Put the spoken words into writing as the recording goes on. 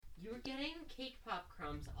cake pop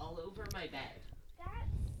crumbs all over my bed. That's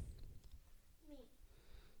me.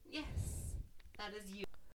 Yes, that is you.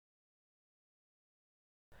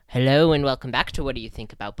 Hello and welcome back to What Do You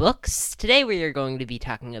Think About Books? Today we are going to be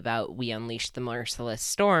talking about We Unleash the Merciless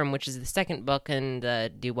Storm, which is the second book in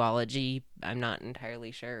the duology. I'm not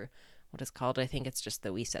entirely sure what it's called. I think it's just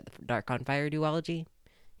the We Set the Dark on Fire duology.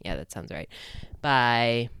 Yeah, that sounds right.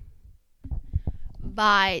 By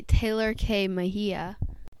Taylor K. Mejia.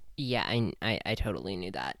 Yeah, I totally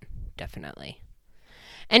knew that. Definitely.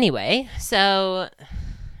 Anyway, so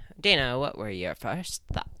Dana, what were your first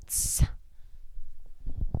thoughts?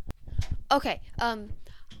 Okay,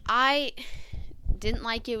 I didn't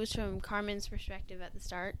like it was from Carmen's perspective at the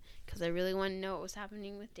start because I really wanted to know what was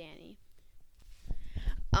happening with Danny.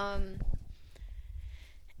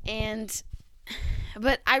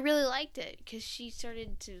 But I really liked it because she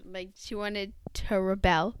started to, she wanted to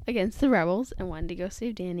rebel against the rebels and wanted to go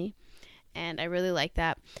save Danny. And I really liked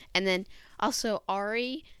that. And then also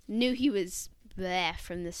Ari knew he was bleh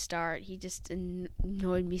from the start. He just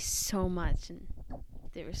annoyed me so much. And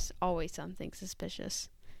there was always something suspicious.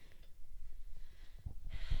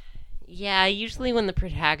 Yeah, usually when the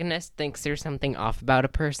protagonist thinks there's something off about a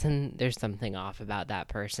person, there's something off about that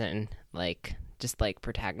person. Just like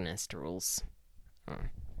protagonist rules.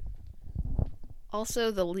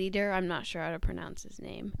 Also, the leader, I'm not sure how to pronounce his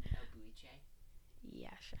name.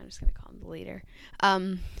 Yeah, I'm just going to call him the leader.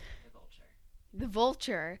 The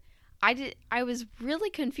Vulture. I was really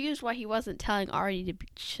confused why he wasn't telling Ari to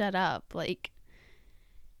shut up. But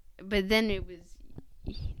then it was,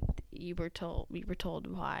 we were told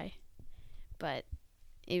why. But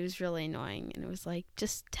it was really annoying. And it was like,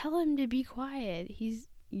 just tell him to be quiet.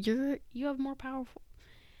 You have more powerful.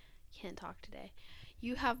 Can't talk today.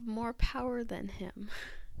 You have more power than him.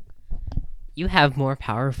 You have more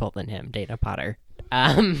powerful than him, Dana Potter.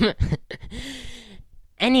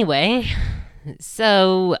 Anyway,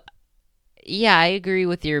 so yeah, I agree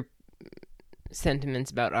with your sentiments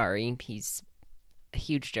about Ari. He's a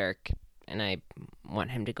huge jerk, and I want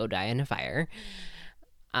him to go die in a fire.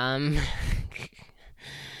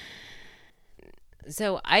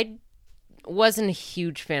 So I wasn't a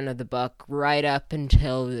huge fan of the book right up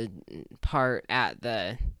until the part at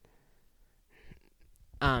the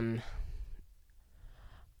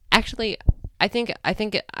actually I think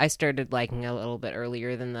I started liking it a little bit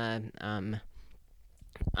earlier than the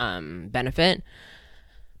benefit.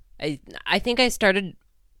 I think I started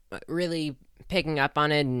really picking up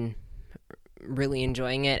on it and really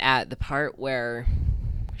enjoying it at the part where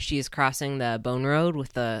she's crossing the bone road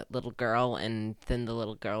with the little girl, and then the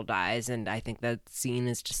little girl dies, and I think that scene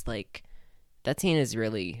is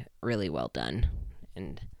really, really well done,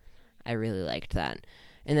 and I really liked that.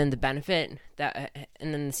 And then the benefit, and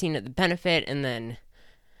then the scene at the benefit, and then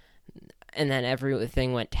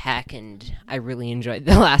everything went to heck, and I really enjoyed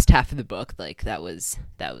the last half of the book. That was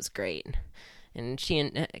great. And she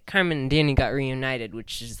and Carmen and Danny got reunited,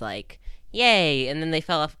 which is like, yay. And then they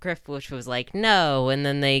fell off a cliff, which was like, no. And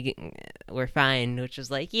then they were fine, which was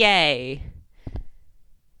like, yay.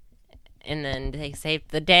 And then they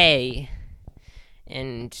saved the day.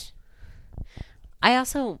 And I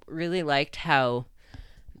also really liked how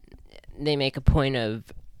they make a point of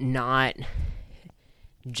not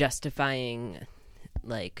justifying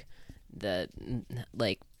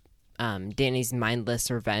Danny's mindless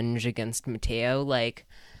revenge against Mateo.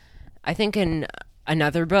 I think in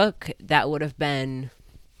another book that would have been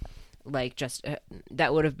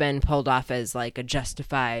pulled off as a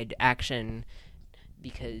justified action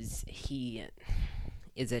because he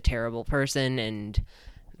is a terrible person and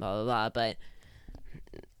blah blah blah, but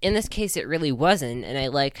in this case it really wasn't, and I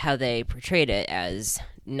like how they portrayed it as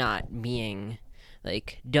not being I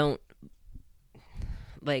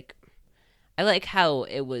like how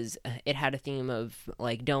it had a theme of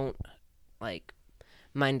don't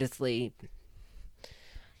mindlessly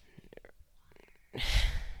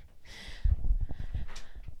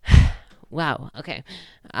wow, okay.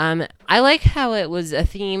 I like how it was a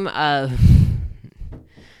theme of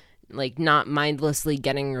not mindlessly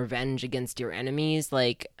getting revenge against your enemies.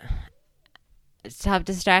 Stop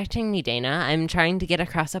distracting me, Dana. I'm trying to get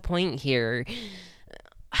across a point here.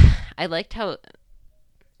 I liked how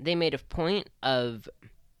they made a point of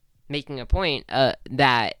making a point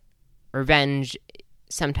that revenge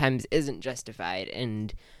sometimes isn't justified,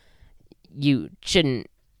 and you shouldn't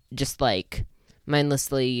just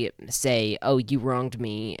mindlessly say, oh, you wronged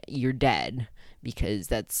me, you're dead, because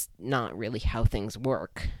that's not really how things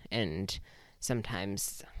work, and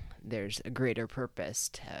sometimes there's a greater purpose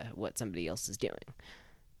to what somebody else is doing.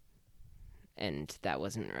 and that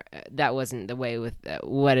wasn't the way with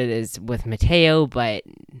what it is with Mateo, but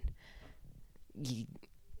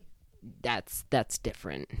that's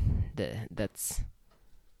different. That's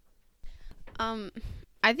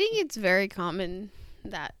I think it's very common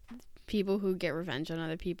that people who get revenge on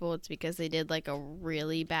other people, it's because they did like a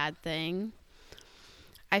really bad thing.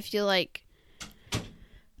 I feel like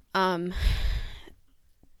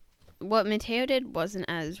what Mateo did wasn't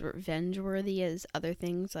as revenge worthy as other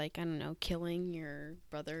things, like, I don't know, killing your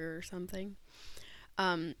brother or something.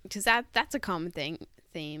 Because that's a common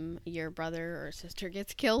theme. Your brother or sister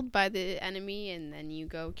gets killed by the enemy, and then you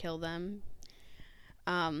go kill them.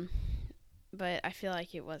 But I feel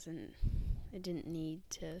like it didn't need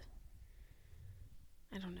to,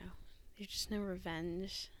 I don't know. There's just no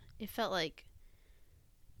revenge. It felt like,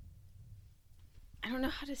 I don't know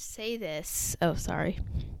how to say this. Oh, sorry.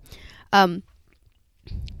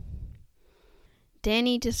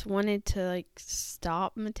 Danny just wanted to, like,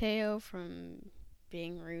 stop Mateo from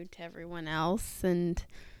being rude to everyone else, and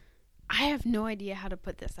I have no idea how to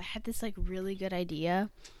put this. I had this, like, really good idea.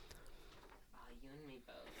 You and me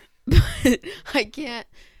both. But I can't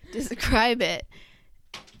describe it.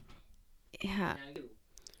 Yeah.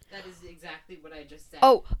 That is exactly what I just said.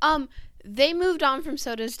 Oh, they moved on from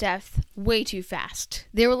Soda's death way too fast.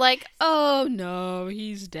 They were like, oh no,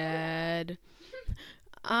 he's dead.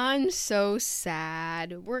 I'm so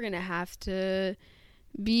sad. We're gonna have to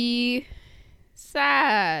be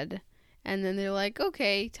sad. And then they're like,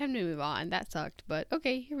 okay, time to move on. That sucked, but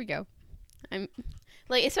okay, here we go. I'm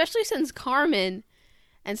like, especially since Carmen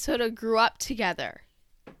and Soda grew up together.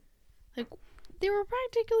 Like, they were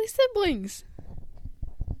practically siblings.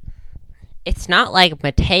 It's not like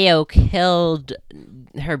Mateo killed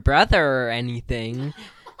her brother or anything.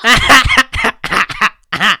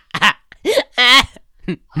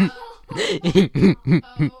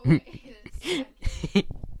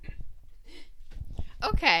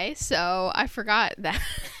 Okay, so I forgot that.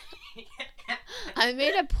 I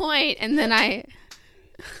made a point and then I...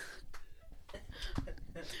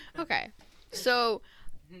 Okay, so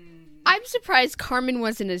I'm surprised Carmen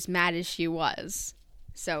wasn't as mad as she was.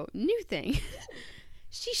 So, new thing.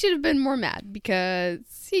 She should have been more mad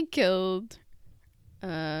because he killed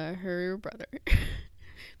her brother.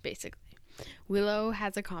 Basically. Willow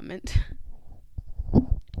has a comment.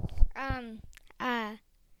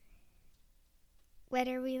 What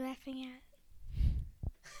are we laughing at?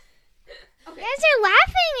 Okay. You guys are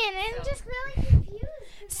laughing and I'm just really confused.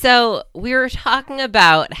 So, we were talking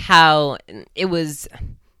about how it was...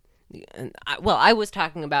 Well, I was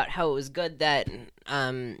talking about how it was good that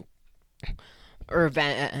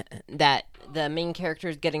that the main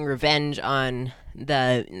characters getting revenge on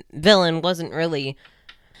the villain wasn't really...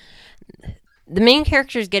 The main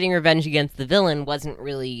characters getting revenge against the villain wasn't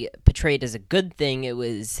really portrayed as a good thing. It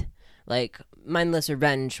was like mindless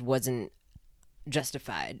revenge wasn't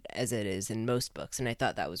justified as it is in most books, and I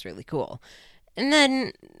thought that was really cool. And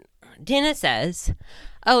then Dana says,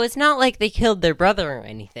 oh, it's not like they killed their brother or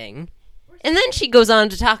anything. And then she goes on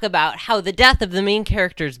to talk about how the death of the main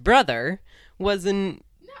character's brother wasn't...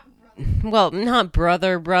 Well, not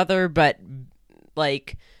brother, but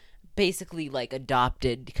like basically like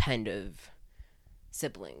adopted kind of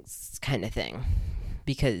siblings kind of thing.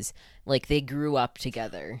 Because like they grew up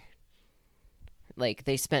together. Like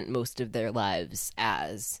they spent most of their lives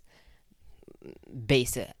as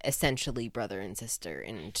essentially brother and sister,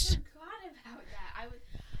 and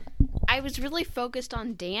I was really focused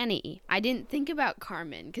on Danny. I didn't think about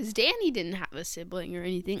Carmen because Danny didn't have a sibling or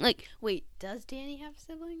anything. Like, wait, does Danny have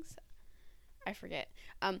siblings? I forget.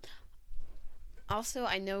 Also,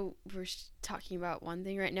 I know we're talking about one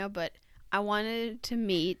thing right now, but I wanted to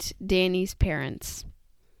meet Danny's parents.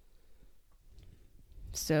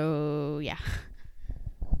 So, yeah.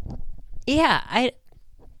 Yeah,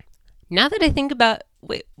 now that I think about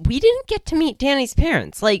it, we didn't get to meet Danny's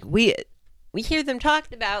parents. Like, we hear them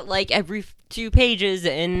talked about, like, every 2 pages,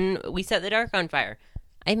 and we set the dark on fire.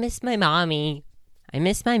 I miss my mommy. I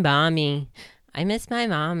miss my mommy. I miss my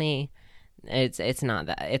mommy. It's not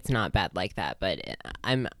bad like that, but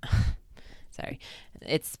I'm sorry.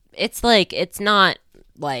 It's like, it's not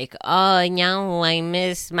like, oh, no, I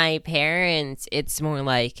miss my parents. It's more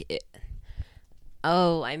like,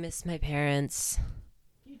 oh, I miss my parents.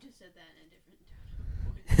 You just said that in a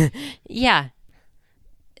different tone. Yeah.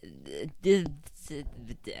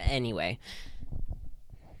 Anyway.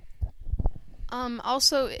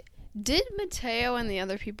 Also, did Mateo and the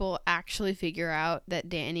other people actually figure out that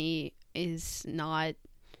Danny is not,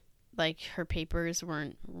 like, her papers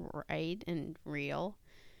weren't right and real?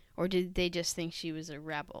 Or did they just think she was a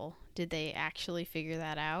rebel? Did they actually figure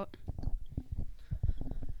that out?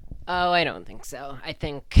 Oh, I don't think so. I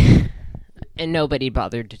think, and nobody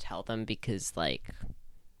bothered to tell them because, like,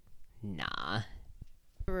 nah.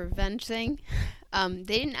 The revenge thing. They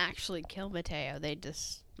didn't actually kill Mateo. They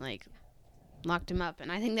just like locked him up,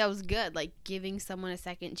 and I think that was good. Like giving someone a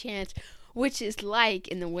second chance, which is like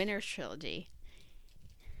in the Winter's trilogy.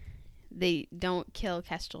 They don't kill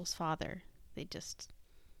Kestrel's father. They just.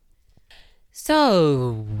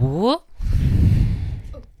 So,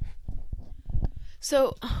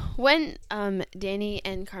 So when Danny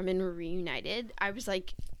and Carmen were reunited, I was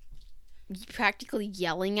like practically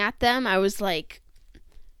yelling at them. I was like,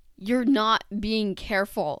 "You're not being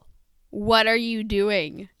careful. What are you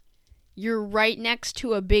doing? You're right next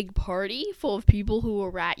to a big party full of people who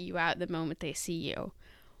will rat you out the moment they see you.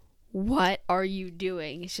 What are you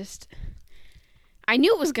doing?" It's just, I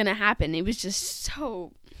knew it was gonna happen. It was just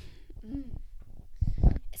so.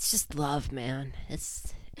 it's just love, man.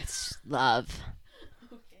 It's just love.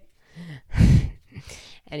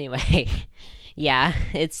 Anyway, yeah,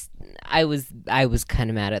 I was kind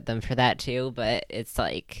of mad at them for that too, but it's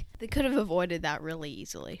like, They could have avoided that really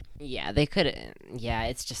easily. yeah, they could. Yeah,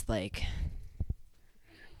 it's just like,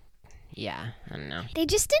 yeah, I don't know. They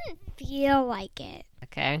just didn't feel like it.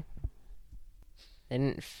 Okay, they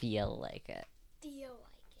didn't feel like it. Feel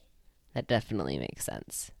like it. That definitely makes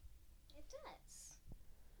sense. It does.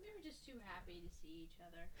 They were just too happy to see each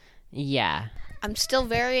other. Yeah, I'm still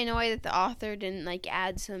very annoyed that the author didn't like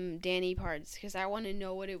add some Danny parts because I want to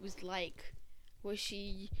know what it was like. Was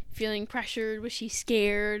she feeling pressured? Was she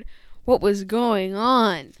scared? What was going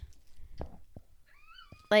on?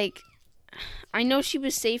 Like, I know she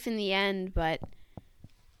was safe in the end, but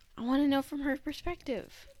I want to know from her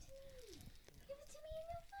perspective.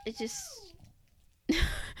 It just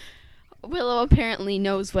Willow apparently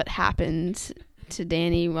knows what happened to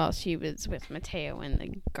Danny while she was with Mateo and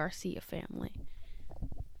the Garcia family.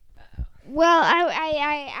 Well,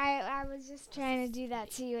 I was just trying to do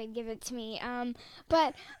that to you and give it to me.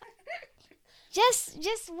 But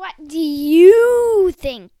just what do you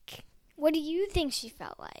think? What do you think she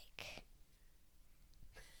felt like?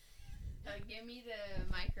 Give me the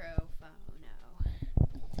microphone.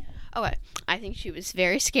 No. Okay. I think she was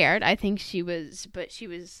very scared. But she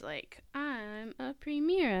was like, I'm a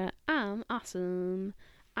Primera. I'm awesome.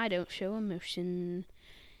 I don't show emotion.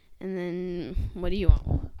 And then, what do you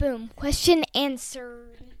want? Boom. Question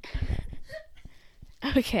answered.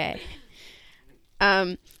 Okay.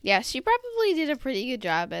 Yeah, she probably did a pretty good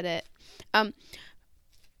job at it.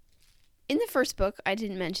 In the first book, I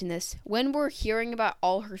didn't mention this. When we're hearing about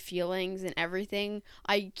all her feelings and everything,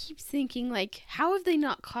 I keep thinking, like, how have they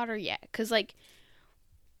not caught her yet? Because, like,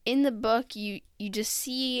 in the book, you just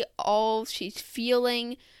see all she's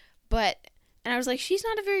feeling, and I was like, she's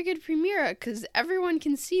not a very good Primera because everyone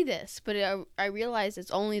can see this. But I realized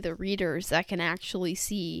it's only the readers that can actually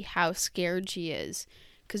see how scared she is.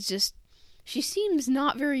 Because just, she seems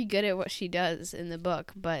not very good at what she does in the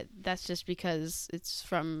book. But that's just because it's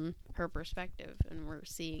from her perspective and we're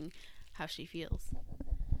seeing how she feels.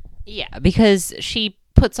 yeah, because she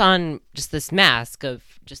puts on just this mask of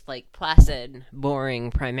just like placid,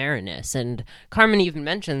 boring Primeriness, and Carmen even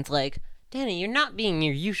mentions like, Danny, you're not being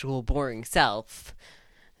your usual boring self.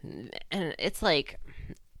 And it's like,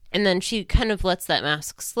 and then she kind of lets that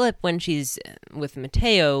mask slip when she's with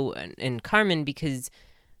Mateo and Carmen because,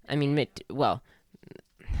 I mean,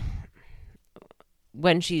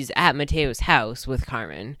 when she's at Mateo's house with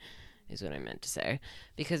Carmen is what I meant to say.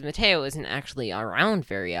 Because Mateo isn't actually around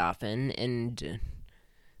very often, and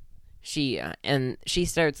she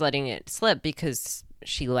starts letting it slip because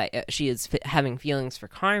she is having feelings for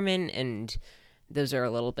Carmen, and those are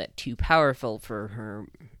a little bit too powerful for her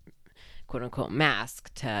quote unquote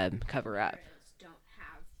mask to cover up. Don't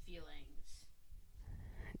have feelings.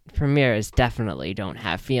 Primeras definitely don't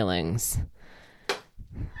have feelings.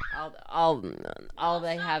 All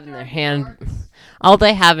they have in their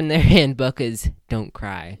handbook is don't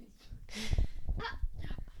cry.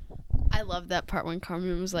 I love that part when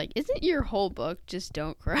Carmen was like, isn't your whole book just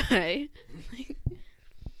don't cry?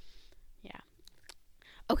 Yeah.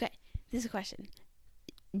 Okay, this is a question.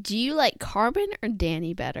 Do you like Carmen or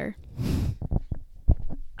Danny better?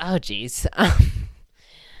 Oh, geez.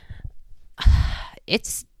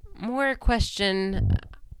 It's more a question.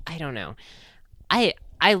 I don't know. I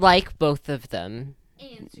like both of them.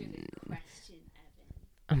 Answer the question,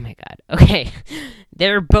 Evan. Oh my god. Okay.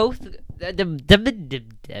 They're both.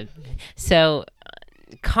 So,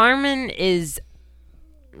 Carmen is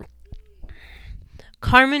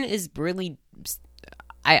really.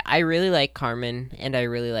 I really like Carmen and I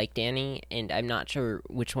really like Danny, and I'm not sure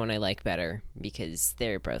which one I like better because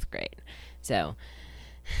they're both great. So,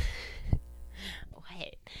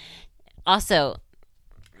 What? Also,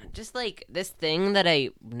 just like this thing that I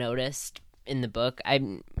noticed in the book,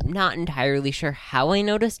 I'm not entirely sure how I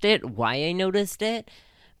noticed it, why I noticed it,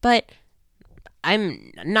 but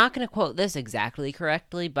I'm not going to quote this exactly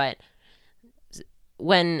correctly, but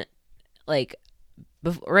when, like,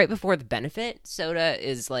 right before the benefit, Soda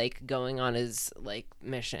is, like, going on his, like,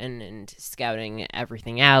 mission and scouting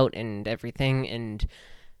everything out and everything, and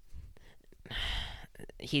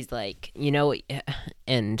he's like, you know,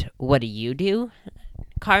 and what do you do,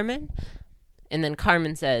 Carmen? And then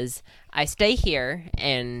Carmen says, I stay here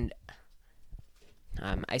and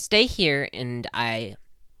I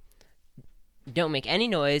don't make any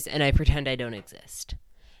noise and I pretend I don't exist.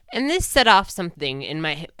 And this set off something in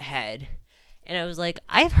my head. And I was like,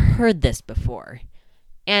 I've heard this before.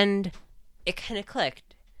 And it kind of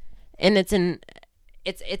clicked. And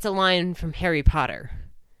it's a line from Harry Potter.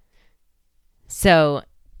 So,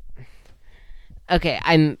 okay,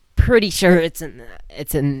 I'm pretty sure it's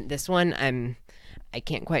in this one. I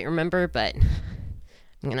can't quite remember, but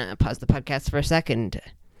I'm gonna pause the podcast for a second.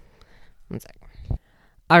 1 sec.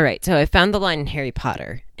 All right, so I found the line in Harry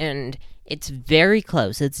Potter, and it's very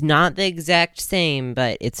close. It's not the exact same,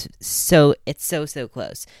 but it's so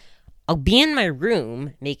close. I'll be in my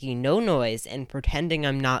room making no noise and pretending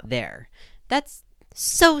I'm not there. That's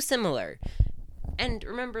so similar. And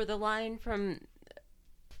remember the line from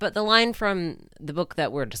the book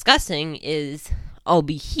that we're discussing is, I'll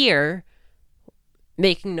be here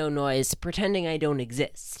making no noise, pretending I don't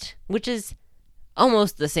exist, which is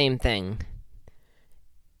almost the same thing.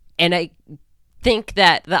 And I think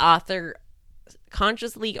that the author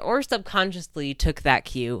consciously or subconsciously took that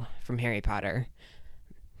cue from Harry Potter.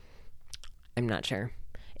 I'm not sure.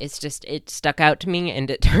 It's just, it stuck out to me, and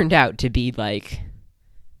it turned out to be, like,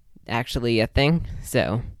 actually a thing.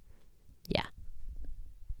 So, yeah.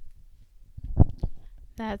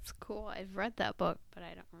 That's cool. I've read that book, but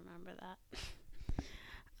I don't remember that.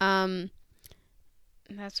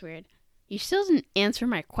 That's weird. You still didn't answer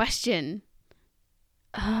my question.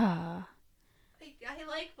 I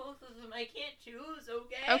like both of them. I can't choose,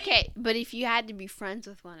 okay? Okay, but if you had to be friends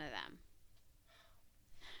with one of them,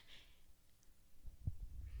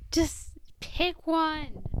 just pick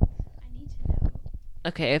one. I need to know.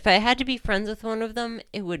 Okay, if I had to be friends with one of them,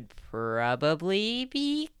 it would probably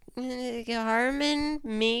be Carmen,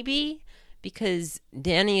 maybe, because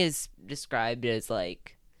Danny is described as,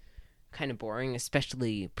 like, kind of boring,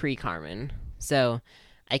 especially pre-Carmen. So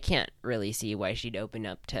I can't really see why she'd open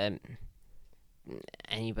up to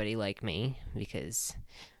anybody like me, because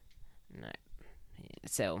I'm not,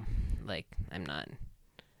 so, like, I'm not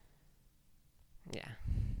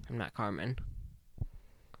Carmen.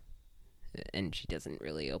 And she doesn't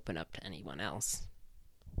really open up to anyone else.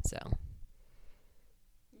 So,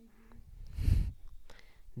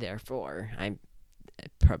 therefore, I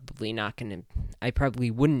probably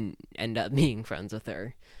wouldn't end up being friends with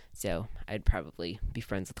her. So, I'd probably be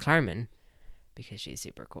friends with Carmen, because she's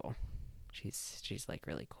super cool. She's like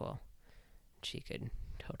really cool. She could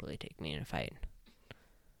totally take me in a fight.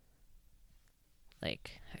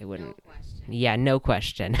 Like, I wouldn't. No question. Yeah, no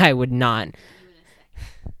question. I would not.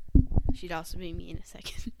 She'd also be me in a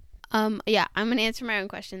second. Yeah, I'm gonna answer my own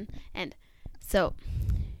question. And so,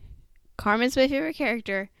 Carmen's my favorite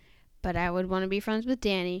character, but I would want to be friends with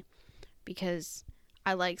Danny because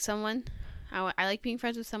I like someone. I like being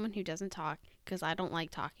friends with someone who doesn't talk, because I don't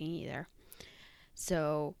like talking either.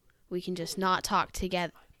 So we can just not talk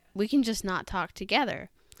together.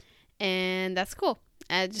 And that's cool.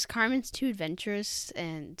 Just Carmen's too adventurous,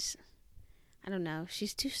 and I don't know.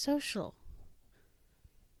 She's too social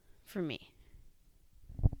for me.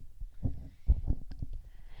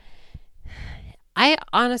 I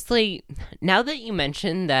honestly, now that you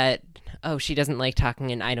mention that, oh, she doesn't like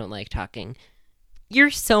talking and I don't like talking, you're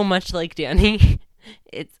so much like Danny.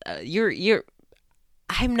 It's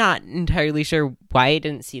I'm not entirely sure why I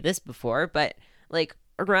didn't see this before, but, like,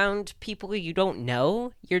 around people you don't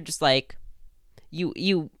know, you're just like,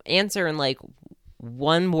 you answer in, like,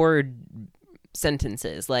 one word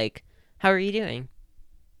sentences, like, how are you doing?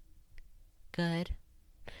 Good.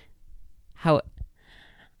 How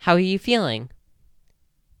are you feeling?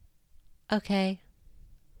 Okay.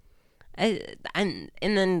 And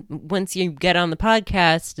then once you get on the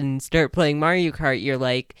podcast and start playing Mario Kart, you're,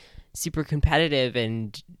 like, super competitive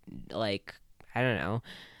and, like, I don't know,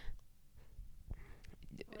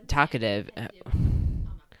 talkative.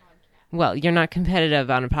 Well, you're not competitive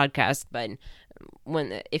on a podcast, but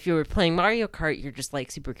if you were playing Mario Kart, you're just,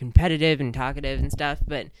 like, super competitive and talkative and stuff.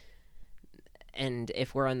 But And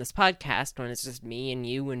if we're on this podcast when it's just me and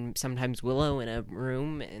you and sometimes Willow in a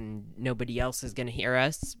room and nobody else is going to hear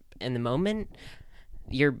us in the moment,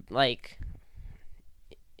 you're like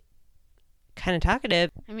kind of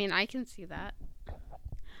talkative. I mean, I can see that.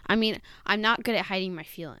 I mean, I'm not good at hiding my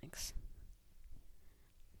feelings.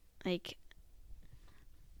 Like,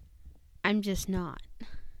 I'm just not.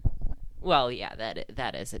 Well, yeah,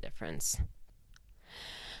 that is a difference.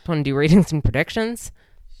 Want to do ratings and predictions?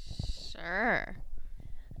 Sure.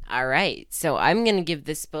 All right, so I'm going to give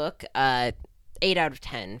this book 8 out of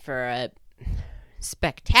 10 for a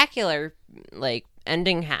spectacular, like,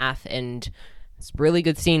 ending half, and it's a really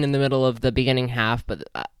good scene in the middle of the beginning half, but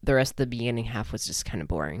the rest of the beginning half was just kind of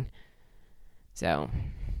boring. So,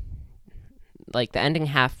 like, the ending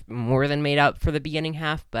half more than made up for the beginning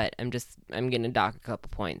half, but I'm going to dock a couple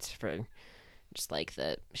points for just, like,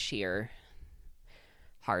 the sheer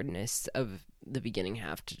hardness of the beginning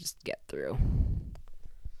half to just get through.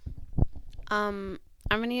 I'm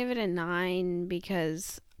going to give it a 9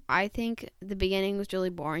 because I think the beginning was really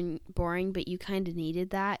boring, but you kind of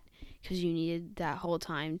needed that because you needed that whole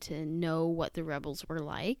time to know what the rebels were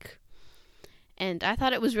like. And I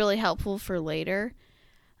thought it was really helpful for later.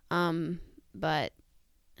 But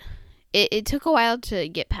it took a while to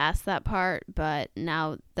get past that part, but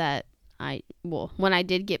now that when I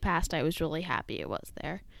did get past, I was really happy it was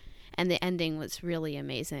there. And the ending was really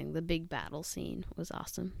amazing. The big battle scene was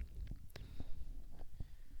awesome.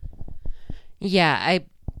 Yeah,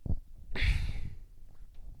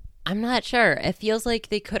 I'm not sure. It feels like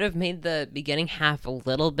they could have made the beginning half a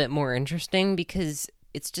little bit more interesting because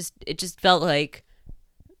it just felt like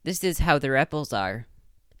this is how the rebels are.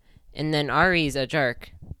 And then Ari's a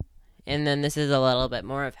jerk. And then this is a little bit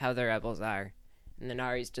more of how the rebels are. And then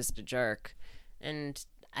Ari's just a jerk. And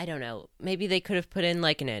I don't know. Maybe they could have put in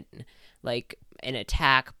like an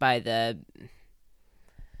attack by the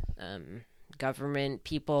government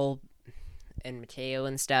people and Mateo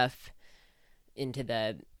and stuff into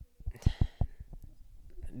the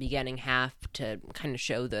beginning half to kind of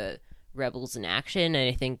show the rebels in action.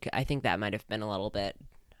 And I think that might have been a little bit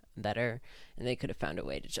better, and they could have found a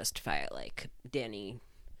way to justify it, like Danny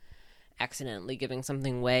accidentally giving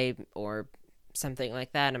something away or something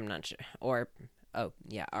like that. I'm not sure. Or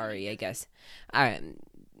Ari, I guess. I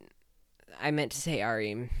meant to say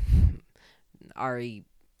Ari,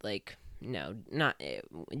 like, no, not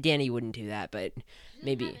Danny wouldn't do that, but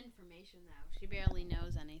maybe. She doesn't have information though. She barely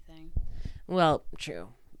knows anything. Well, true.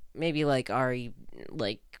 Maybe like Ari,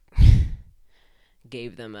 like,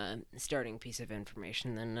 gave them a starting piece of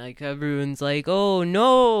information, then like everyone's like, oh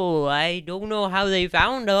no, I don't know how they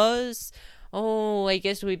found us, oh, I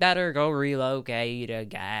guess we better go relocate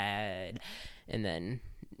again. And then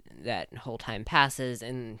that whole time passes,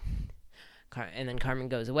 and then Carmen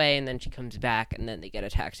goes away, and then she comes back, and then they get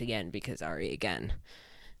attacked again because Ari again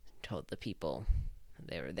told the people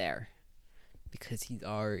they were there because he's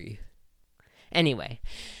Ari. Anyway,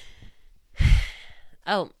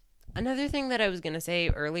 oh, another thing that I was going to say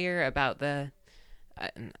earlier about the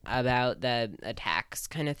attacks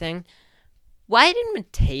kind of thing. Why did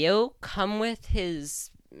Mateo come with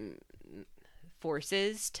his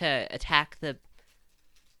forces to attack the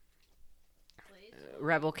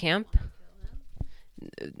rebel camp?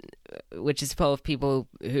 Which is full of people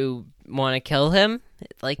who want to kill him,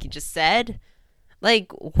 like you just said.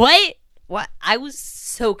 Like, what? What? I was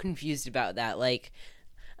so confused about that. Like,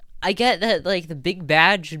 I get that, like, the big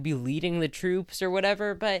bad should be leading the troops or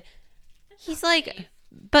whatever, but he's like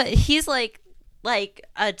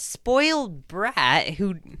a spoiled brat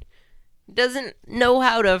who doesn't know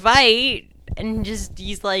how to fight, and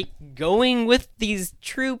he's like going with these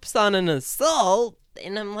troops on an assault,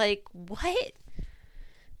 and I'm like, what?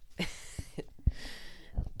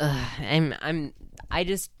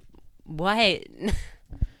 Why?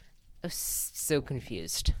 I was so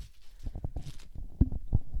confused.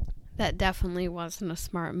 That definitely wasn't a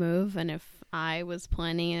smart move, and if I was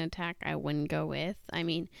planning an attack, I wouldn't go with. I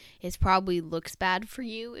mean, it probably looks bad for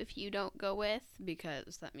you if you don't go with,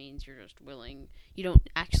 because that means you're just willing, you don't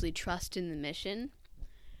actually trust in the mission.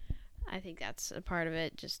 I think that's a part of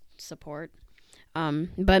it, just support.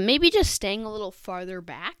 But maybe just staying a little farther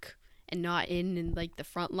back and not in like the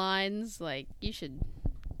front lines. Like, you should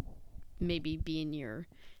maybe be in your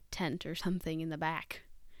tent or something in the back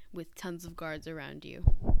with tons of guards around you.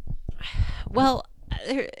 Well,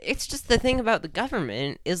 it's just the thing about the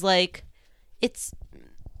government is, like, it's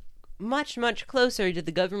much, much closer to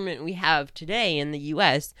the government we have today in the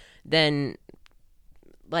U.S. than,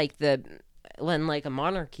 like, a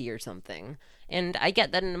monarchy or something. And I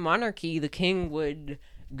get that in a monarchy, the king would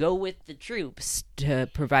go with the troops to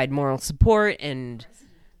provide moral support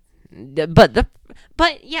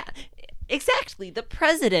but yeah, exactly. The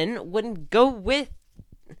president wouldn't go with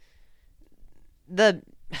the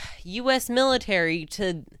U.S. military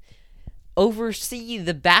to oversee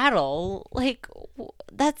the battle. Like,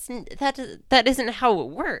 that isn't how it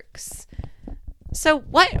works. So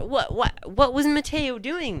what was Mateo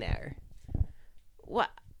doing there?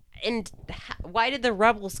 What and why did the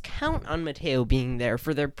rebels count on Mateo being there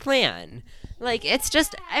for their plan? Like, it's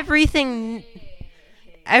just everything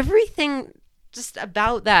just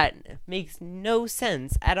about that makes no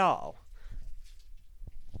sense at all.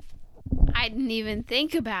 I didn't even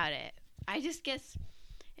think about it. I just guess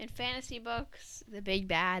in fantasy books, the big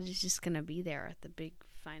bad is just going to be there at the big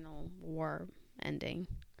final war ending.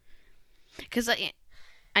 Because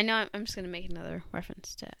I know I'm just going to make another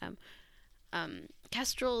reference to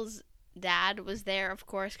Kestrel's dad was there, of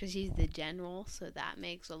course, because he's the general, so that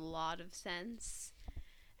makes a lot of sense.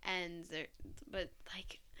 But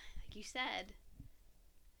like you said,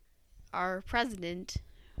 our president,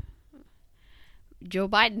 Joe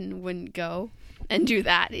Biden, wouldn't go and do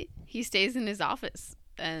that. He stays in his office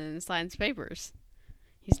and signs papers.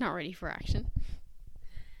 He's not ready for action.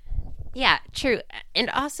 Yeah, true. And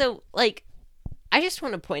also, like, I just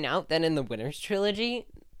want to point out that in the Winners trilogy,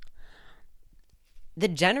 the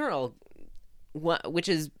general, which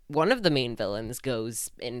is one of the main villains,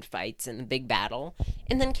 goes and fights in the big battle.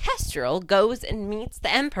 And then Kestrel goes and meets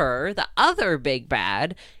the Emperor, the other big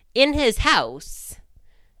bad, in his house.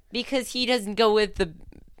 Because he doesn't go with the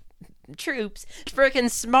troops. Freaking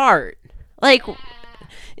smart. Like,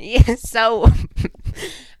 yeah, so,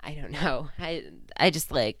 I don't know. I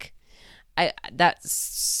just, like, that's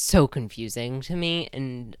so confusing to me,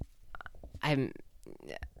 and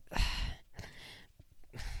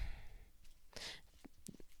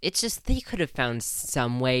it's just, they could have found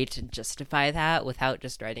some way to justify that without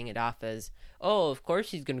just writing it off as, oh, of course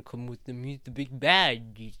he's gonna come with them, he's the big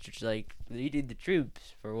bad, he's just like, they did the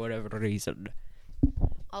troops for whatever reason.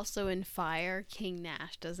 Also in Fire, King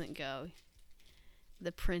Nash doesn't go.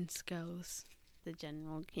 The prince goes. The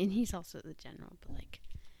general, and he's also the general, but like,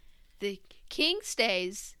 the king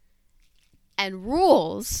stays and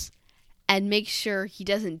rules and makes sure he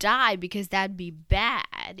doesn't die, because that'd be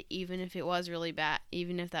bad, even if it was really bad,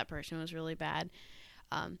 even if that person was really bad.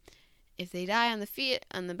 If they die on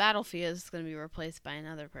the battlefield, it's going to be replaced by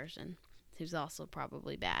another person who's also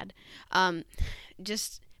probably bad.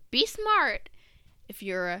 Just be smart if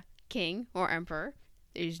you're a king or emperor.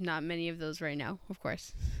 There's not many of those right now, of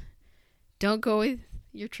course. Don't go with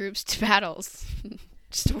your troops to battles.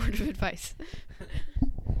 Just a word of advice.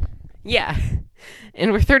 Yeah.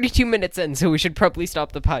 And we're 32 minutes in, so we should probably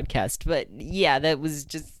stop the podcast. But yeah, that was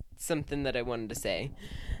just something that I wanted to say.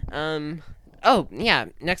 Oh, yeah,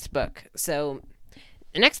 next book. So,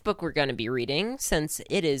 the next book we're going to be reading, since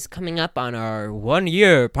it is coming up on our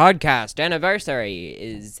 1-year podcast anniversary,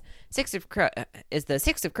 is the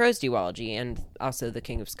Six of Crows duology, and also the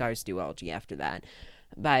King of Scars duology after that,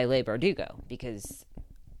 by Leigh Bardugo, because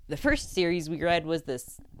the first series we read was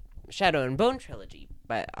this Shadow and Bone trilogy,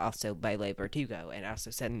 but also by Leigh Bardugo, and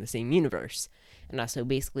also set in the same universe, and also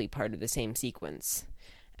basically part of the same sequence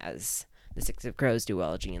as the Six of Crows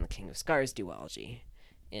duology and the King of Scars duology.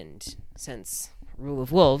 And since Rule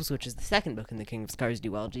of Wolves, which is the second book in the King of Scars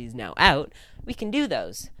duology, is now out, we can do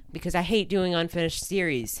those, because I hate doing unfinished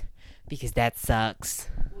series, because that sucks.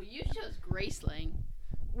 Well, you chose Graceling.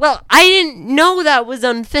 Well, I didn't know that was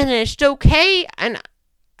unfinished, okay? And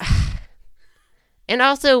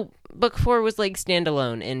also, book 4 was, like,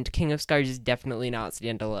 standalone, and King of Scars is definitely not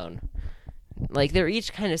standalone. Like, they're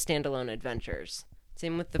each kind of standalone adventures.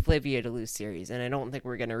 Same with the Flavia de Luz series, and I don't think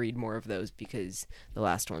we're going to read more of those because the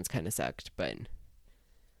last ones kind of sucked, but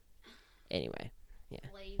anyway, yeah.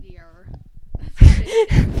 Flavia.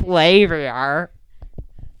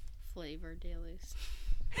 Flavor de Luz.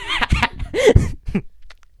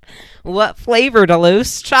 What flavor de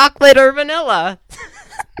Luz? Chocolate or vanilla?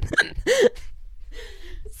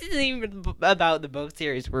 This isn't even about the book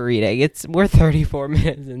series we're reading. We're 34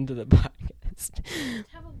 minutes into the podcast. I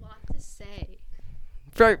have a lot to say.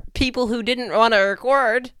 For people who didn't want to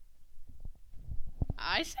record.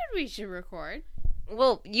 I said we should record.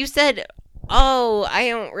 Well, you said, oh, I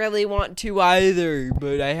don't really want to either,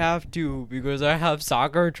 but I have to because I have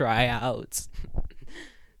soccer tryouts.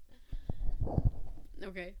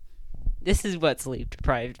 Okay. This is what sleep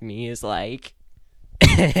deprived me is like.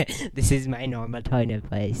 This is my normal tone of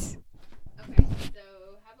voice. Okay, so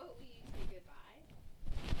how about we say goodbye?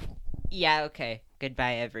 Yeah, okay.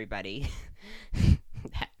 Goodbye, everybody.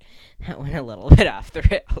 that went a little bit off the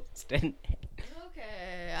rails, didn't it?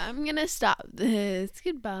 Okay. I'm gonna stop this.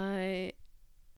 Goodbye.